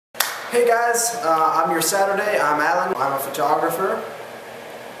Hey guys, I'm your Saturday. I'm Alan. I'm a photographer.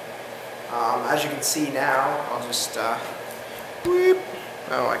 As you can see now, I'll just whoop.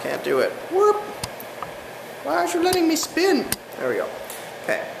 Oh, I can't do it. Whoop. Why aren't you letting me spin? There we go.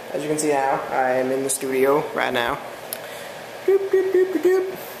 Okay, as you can see now, I am in the studio right now. Doop, doop, doop,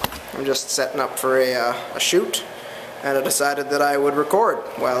 doop. I'm just setting up for a shoot, and I decided that I would record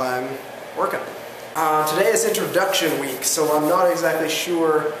while I'm working. Today is introduction week, so I'm not exactly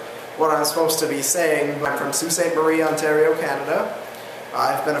sure what I'm supposed to be saying. I'm from Sault Ste. Marie, Ontario, Canada.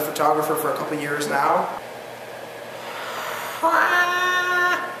 I've been a photographer for a couple of years now.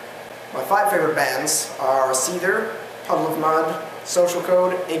 My 5 favorite bands are Seether, Puddle of Mudd, Social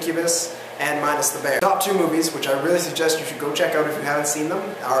Code, Incubus, and Minus the Bear. Top 2 movies, which I really suggest you should go check out if you haven't seen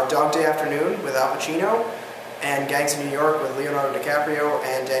them, are Dog Day Afternoon with Al Pacino, and Gangs of New York with Leonardo DiCaprio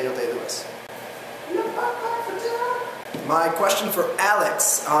and Daniel Day-Lewis. My question for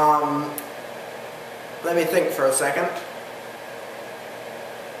Alex, let me think for a second.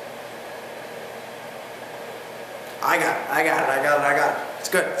 I got it. It's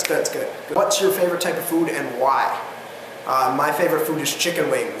good. What's your favorite type of food and why? My favorite food is chicken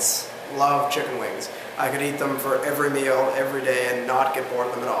wings. Love chicken wings. I could eat them for every meal, every day, and not get bored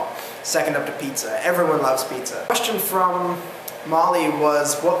of them at all. Second up to pizza. Everyone loves pizza. Question from Molly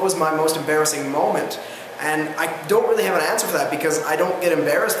was, what was my most embarrassing moment? And I don't really have an answer for that because I don't get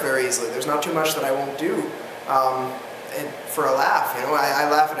embarrassed very easily. There's not too much that I won't do for a laugh. You know, I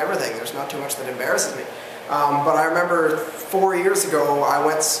laugh at everything. There's not too much that embarrasses me. But I remember 4 years ago, I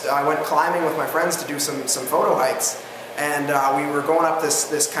went climbing with my friends to do some photo hikes, and we were going up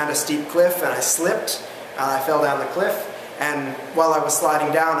this kind of steep cliff, and I slipped, and I fell down the cliff, and while I was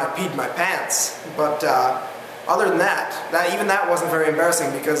sliding down, I peed my pants. But other than that, even that wasn't very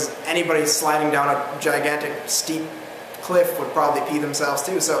embarrassing because anybody sliding down a gigantic steep cliff would probably pee themselves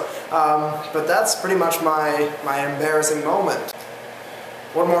too. So, but that's pretty much my embarrassing moment.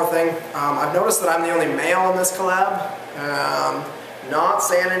 One more thing, I've noticed that I'm the only male in this collab. Not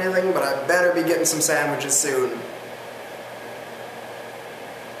saying anything, but I better be getting some sandwiches soon.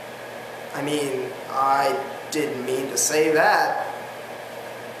 I mean, I didn't mean to say that.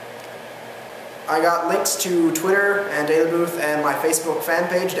 I got links to Twitter and Daily Booth and my Facebook fan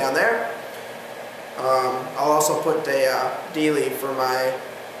page down there. I'll also put a dealie for my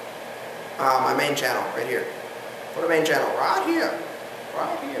main channel right here. Put a main channel right here.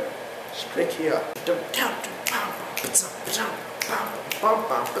 Right here. Click here.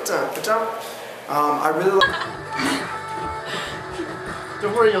 I really like...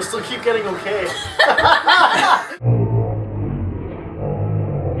 Don't worry, you'll still keep getting okay.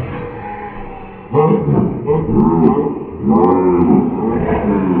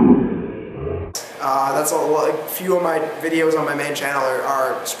 That's all. A few of my videos on my main channel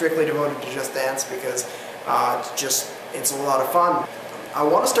are strictly devoted to Just Dance because it's a lot of fun. I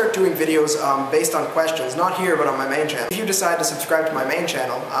want to start doing videos based on questions, not here but on my main channel. If you decide to subscribe to my main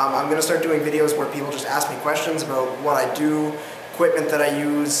channel, I'm going to start doing videos where people just ask me questions about what I do, equipment that I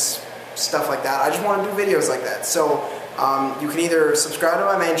use, stuff like that. I just want to do videos like that. So you can either subscribe to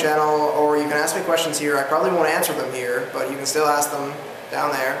my main channel or you can ask me questions here. I probably won't answer them here, but you can still ask them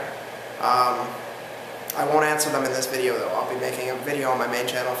down there. I won't answer them in this video though. I'll be making a video on my main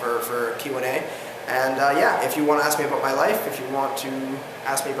channel for Q&A. And yeah, if you want to ask me about my life, if you want to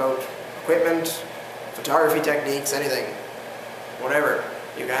ask me about equipment, photography techniques, anything, whatever,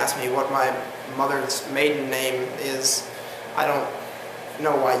 you can ask me what my mother's maiden name is. I don't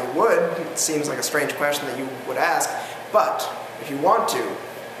know why you would. It seems like a strange question that you would ask, but if you want to,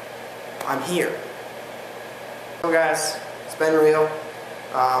 I'm here. So guys, it's been real.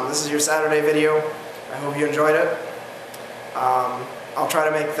 This is your Saturday video. I hope you enjoyed it. I'll try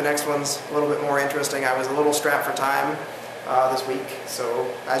to make the next ones a little bit more interesting. I was a little strapped for time this week, so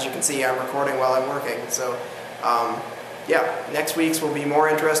as you can see, I'm recording while I'm working. So yeah, next week's will be more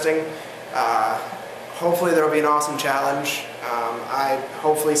interesting. Hopefully there will be an awesome challenge.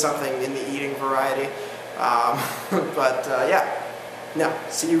 Hopefully something in the eating variety. But yeah, no,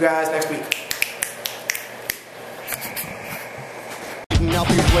 see you guys next week. I'll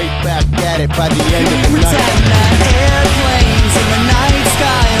be right back at it by the end of the night.